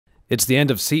It's the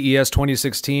end of CES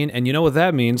 2016, and you know what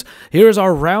that means. Here's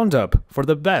our roundup for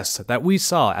the best that we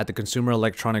saw at the Consumer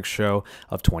Electronics Show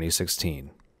of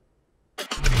 2016.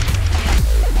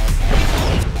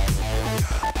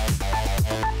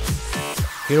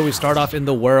 Here we start off in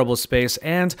the wearable space,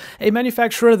 and a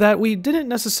manufacturer that we didn't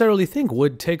necessarily think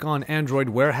would take on Android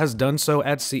Wear has done so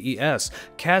at CES.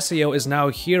 Casio is now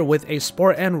here with a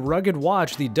sport and rugged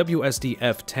watch, the WSD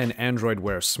F10 Android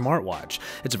Wear smartwatch.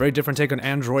 It's a very different take on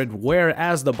Android Wear,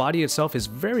 as the body itself is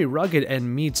very rugged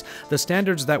and meets the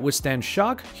standards that withstand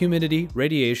shock, humidity,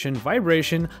 radiation,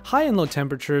 vibration, high and low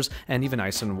temperatures, and even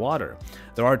ice and water.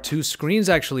 There are two screens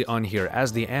actually on here,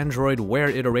 as the Android Wear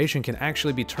iteration can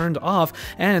actually be turned off,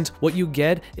 and what you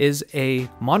get is a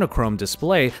monochrome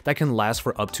display that can last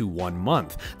for up to 1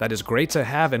 month. That is great to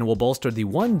have and will bolster the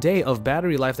 1 day of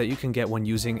battery life that you can get when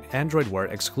using Android Wear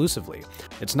exclusively.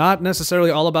 It's not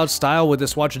necessarily all about style with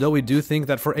this watch, though we do think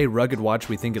that for a rugged watch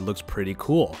we think it looks pretty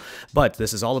cool. But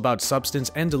this is all about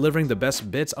substance and delivering the best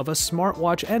bits of a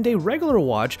smartwatch and a regular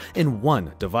watch in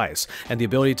one device. And the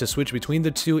ability to switch between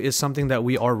the two is something that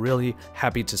we are really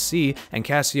happy to see, and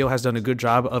Casio has done a good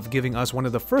job of giving us one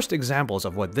of the first examples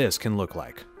of what this can look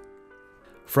like.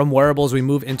 From wearables, we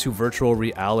move into virtual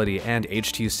reality, and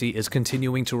HTC is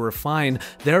continuing to refine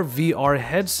their VR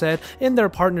headset in their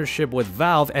partnership with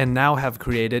Valve, and now have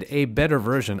created a better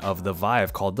version of the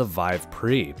Vive called the Vive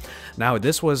Pre. Now,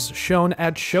 this was shown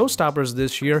at Showstoppers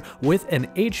this year with an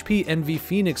HP Envy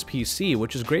Phoenix PC,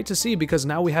 which is great to see because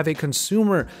now we have a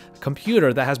consumer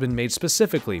computer that has been made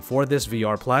specifically for this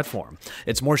VR platform.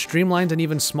 It's more streamlined and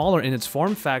even smaller in its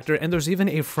form factor, and there's even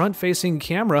a front-facing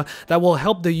camera that will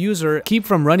help the user keep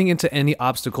from running into any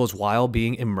obstacles while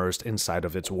being immersed inside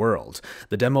of its world.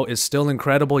 The demo is still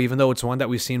incredible, even though it's one that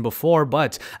we've seen before,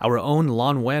 but our own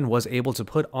Lon Wen was able to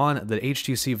put on the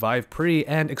HTC Vive Pre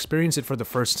and experience it for the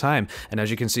first time, and as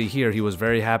you can see here, he was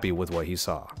very happy with what he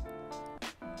saw.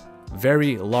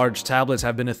 Very large tablets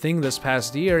have been a thing this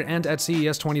past year, and at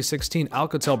CES 2016,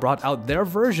 Alcatel brought out their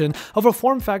version of a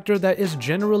form factor that is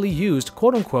generally used,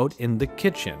 quote-unquote, in the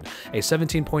kitchen. A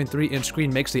 17.3-inch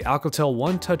screen makes the Alcatel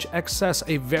One Touch XS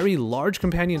a very large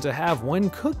companion to have when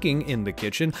cooking in the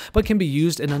kitchen, but can be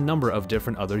used in a number of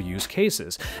different other use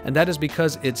cases. And that is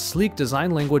because its sleek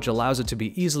design language allows it to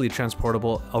be easily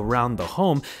transportable around the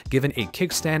home, given a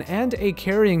kickstand and a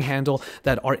carrying handle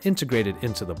that are integrated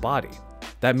into the body.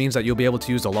 That means that you'll be able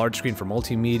to use a large screen for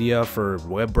multimedia, for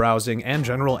web browsing, and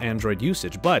general Android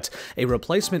usage, but a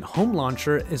replacement home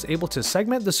launcher is able to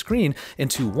segment the screen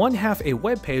into one half a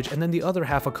web page and then the other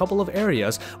half a couple of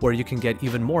areas where you can get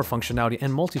even more functionality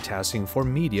and multitasking for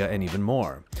media and even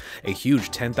more. A huge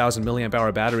 10,000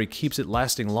 mAh battery keeps it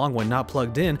lasting long when not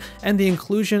plugged in, and the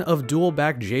inclusion of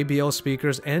dual-back JBL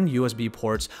speakers and USB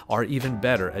ports are even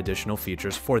better additional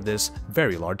features for this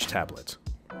very large tablet.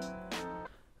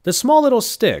 The small little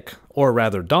stick, or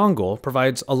rather dongle,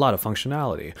 provides a lot of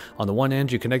functionality. On the one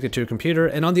end, you connect it to your computer,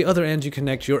 and on the other end, you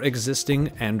connect your existing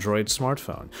Android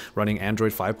smartphone, running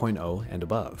Android 5.0 and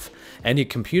above. Any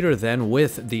computer then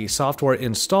with the software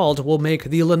installed will make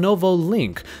the Lenovo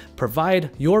Link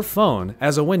provide your phone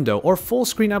as a window or full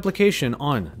screen application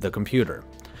on the computer.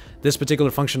 This particular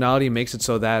functionality makes it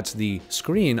so that the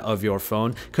screen of your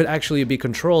phone could actually be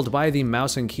controlled by the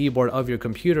mouse and keyboard of your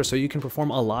computer, so you can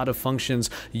perform a lot of functions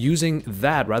using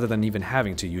that rather than even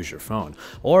having to use your phone.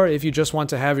 Or if you just want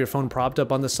to have your phone propped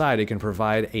up on the side, it can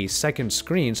provide a second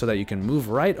screen so that you can move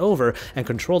right over and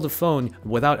control the phone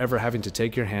without ever having to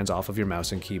take your hands off of your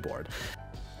mouse and keyboard.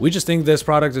 We just think this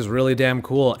product is really damn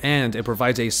cool, and it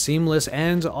provides a seamless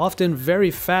and often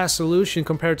very fast solution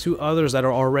compared to others that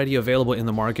are already available in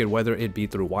the market, whether it be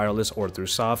through wireless or through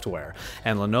software.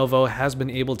 And Lenovo has been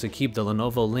able to keep the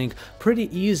Lenovo Link pretty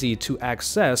easy to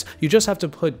access. You just have to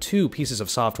put two pieces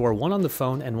of software, one on the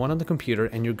phone and one on the computer,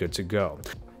 and you're good to go.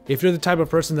 If you're the type of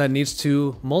person that needs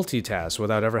to multitask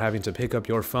without ever having to pick up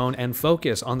your phone and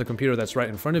focus on the computer that's right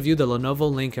in front of you, the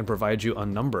Lenovo Link can provide you a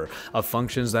number of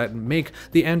functions that make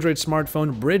the Android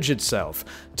smartphone bridge itself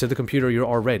to the computer you're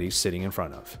already sitting in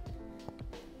front of.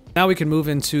 Now we can move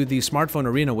into the smartphone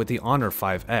arena with the Honor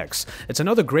 5X. It's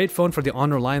another great phone for the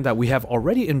Honor line that we have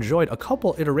already enjoyed a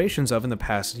couple iterations of in the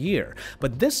past year,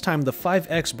 but this time the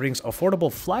 5X brings affordable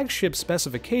flagship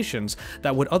specifications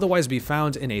that would otherwise be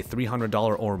found in a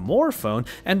 $300 or more phone,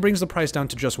 and brings the price down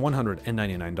to just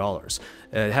 $199.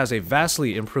 It has a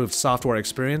vastly improved software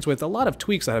experience with a lot of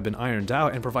tweaks that have been ironed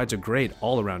out, and provides a great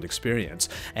all-around experience.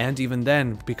 And even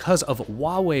then, because of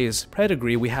Huawei's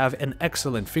pedigree, we have an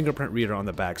excellent fingerprint reader on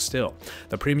the back still.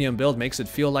 The premium build makes it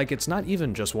feel like it's not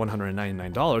even just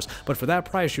 $199, but for that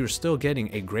price you're still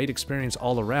getting a great experience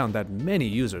all around that many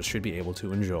users should be able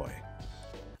to enjoy.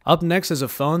 Up next is a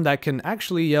phone that can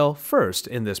actually yell first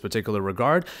in this particular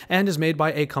regard, and is made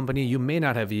by a company you may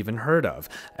not have even heard of.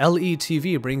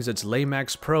 LETV brings its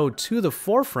Laymax Pro to the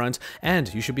forefront,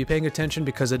 and you should be paying attention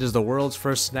because it is the world's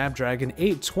first Snapdragon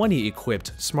 820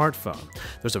 equipped smartphone.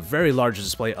 There's a very large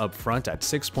display up front at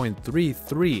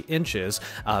 6.33 inches,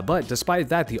 but despite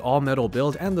that, the all-metal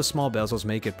build and the small bezels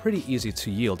make it pretty easy to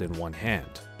yield in one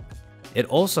hand. It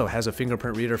also has a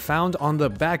fingerprint reader found on the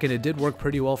back, and it did work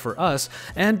pretty well for us,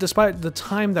 and despite the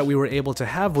time that we were able to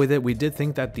have with it, we did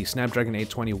think that the Snapdragon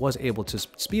 820 was able to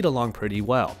speed along pretty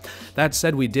well. That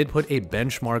said, we did put a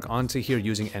benchmark onto here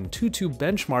using Antutu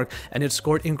benchmark, and it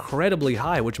scored incredibly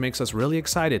high, which makes us really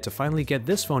excited to finally get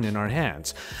this phone in our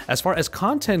hands. As far as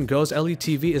content goes,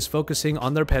 LETV is focusing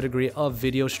on their pedigree of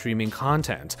video streaming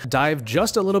content. Dive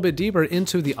just a little bit deeper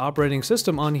into the operating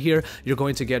system on here, you're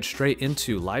going to get straight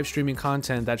into live streaming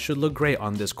content that should look great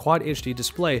on this Quad HD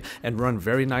display and run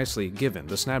very nicely given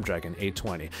the Snapdragon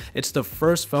 820. It's the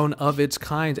first phone of its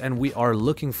kind, and we are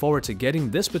looking forward to getting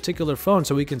this particular phone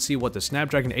so we can see what the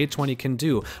Snapdragon 820 can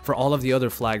do for all of the other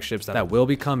flagships that will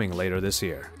be coming later this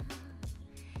year.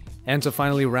 And to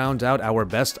finally round out our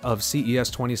best of CES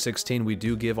 2016, we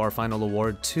do give our final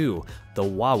award to the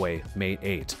Huawei Mate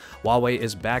 8. Huawei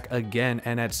is back again,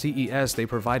 and at CES they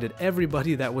provided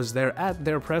everybody that was there at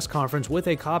their press conference with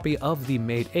a copy of the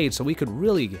Mate 8 so we could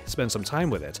really spend some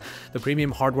time with it. The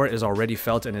premium hardware is already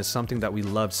felt and is something that we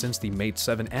loved since the Mate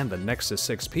 7 and the Nexus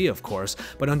 6P, of course,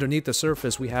 but underneath the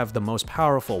surface we have the most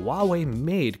powerful Huawei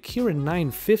made Kirin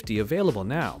 950 available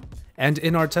now. And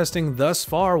in our testing thus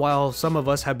far, while some of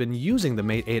us have been using the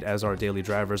Mate 8 as our daily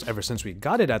drivers ever since we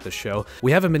got it at the show,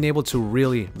 we haven't been able to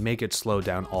really make it slow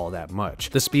down all that much.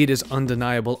 The speed is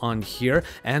undeniable on here,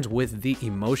 and with the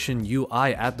Emotion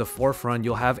UI at the forefront,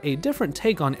 you'll have a different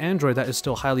take on Android that is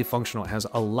still highly functional and has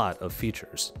a lot of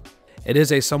features. It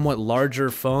is a somewhat larger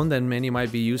phone than many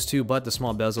might be used to, but the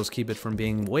small bezels keep it from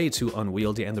being way too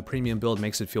unwieldy, and the premium build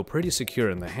makes it feel pretty secure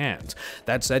in the hand.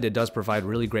 That said, it does provide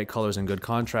really great colors and good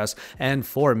contrast, and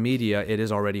for media, it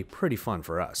is already pretty fun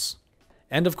for us.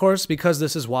 And of course, because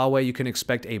this is Huawei, you can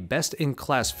expect a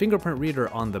best-in-class fingerprint reader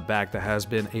on the back that has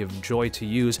been a joy to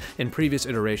use in previous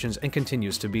iterations and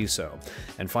continues to be so.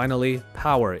 And finally,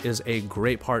 power is a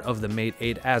great part of the Mate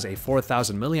 8, as a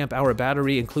 4000 mAh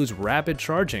battery includes rapid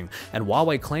charging, and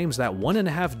Huawei claims that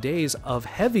 1.5 days of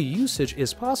heavy usage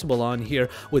is possible on here,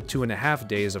 with 2.5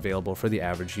 days available for the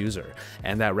average user.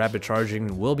 And that rapid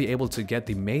charging will be able to get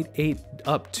the Mate 8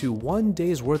 up to 1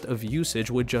 day's worth of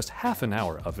usage with just half an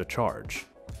hour of a charge.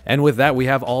 And with that, we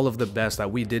have all of the best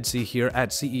that we did see here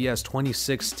at CES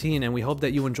 2016, and we hope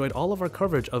that you enjoyed all of our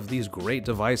coverage of these great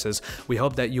devices. We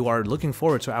hope that you are looking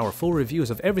forward to our full reviews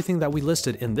of everything that we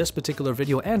listed in this particular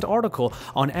video and article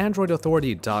on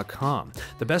AndroidAuthority.com.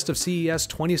 The best of CES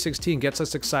 2016 gets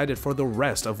us excited for the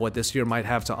rest of what this year might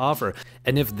have to offer,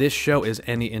 and if this show is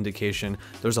any indication,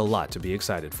 there's a lot to be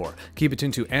excited for. Keep it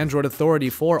tuned to Android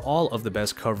Authority for all of the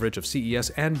best coverage of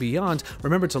CES and beyond.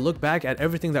 Remember to look back at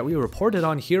everything that we reported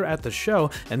on here at the show,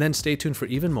 and then stay tuned for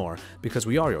even more, because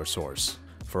we are your source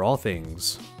for all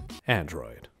things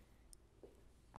Android.